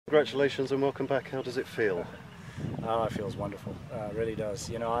Congratulations and welcome back. How does it feel? Oh, it feels wonderful. It really does.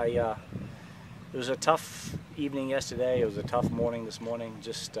 You know, it was a tough evening yesterday. It was a tough morning this morning.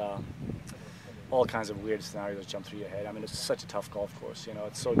 Just all kinds of weird scenarios jump through your head. I mean, it's such a tough golf course. You know,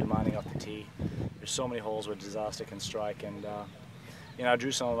 it's so demanding off the tee. There's so many holes where disaster can strike, and you know, I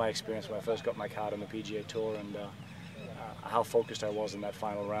drew some of my experience when I first got my card on the PGA Tour, and how focused I was in that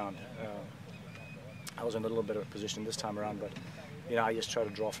final round. I was in a little bit of a position this time around, but you know, I just tried to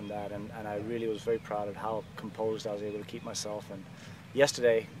draw from that, and I really was very proud of how composed I was able to keep myself. And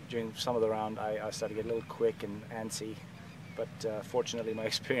yesterday, during some of the round, I started to get a little quick and antsy, but fortunately my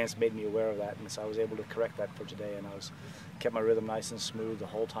experience made me aware of that, and so I was able to correct that for today, and kept my rhythm nice and smooth the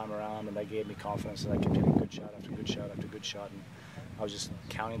whole time around, and that gave me confidence that I kept hitting good shot after good shot after good shot, and I was just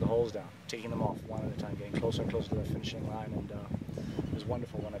counting the holes down, taking them off one at a time, getting closer and closer to the finishing line, and it was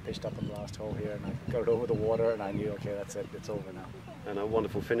wonderful when I pitched up on the last hole here, and I got it over the water, and I knew, okay, that's it, it's over now. And a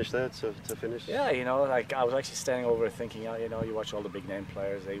wonderful finish there to finish. Yeah, you know, like I was actually standing over thinking, you know, you watch all the big name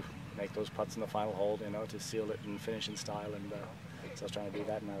players, they make those putts in the final hole, you know, to seal it and finish in style, and so I was trying to do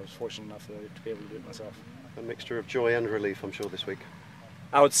that, and I was fortunate enough to be able to do it myself. A mixture of joy and relief, I'm sure, this week.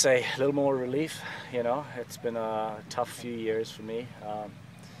 I would say a little more relief. You know, it's been a tough few years for me.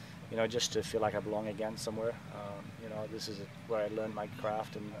 You know, just to feel like I belong again somewhere. You know, this is where I learned my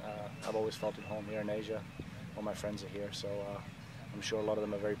craft, and I've always felt at home here in Asia. All my friends are here, so I'm sure a lot of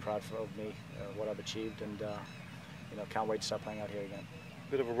them are very proud of me, what I've achieved, and you know, can't wait to start playing out here again.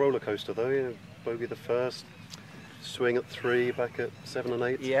 Bit of a roller coaster though. You know, bogey the first, swing at 3, back at 7 and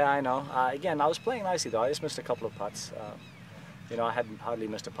 8. Yeah, I know. Again, I was playing nicely though. I just missed a couple of putts. You know, I hadn't hardly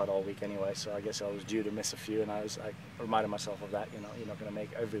missed a putt all week anyway, so I guess I was due to miss a few, and I reminded myself of that. You know, you're not going to make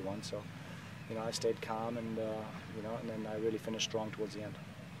every one, so you know, I stayed calm, and you know, and then I really finished strong towards the end.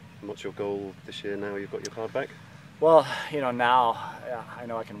 And what's your goal this year now you've got your card back? Well, you know, now I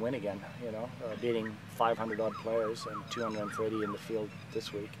know I can win again. You know, beating 500 odd players and 230 in the field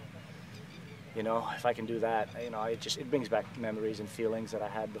this week. You know, if I can do that, you know, it brings back memories and feelings that I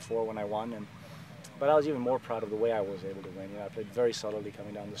had before when I won, but I was even more proud of the way I was able to win. You know, I played very solidly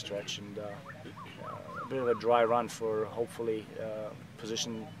coming down the stretch, and a bit of a dry run for hopefully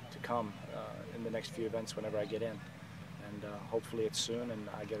position to come in the next few events whenever I get in, and hopefully it's soon and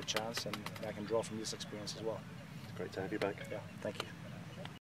I get a chance and I can draw from this experience as well. Great to have you back. Yeah, thank you.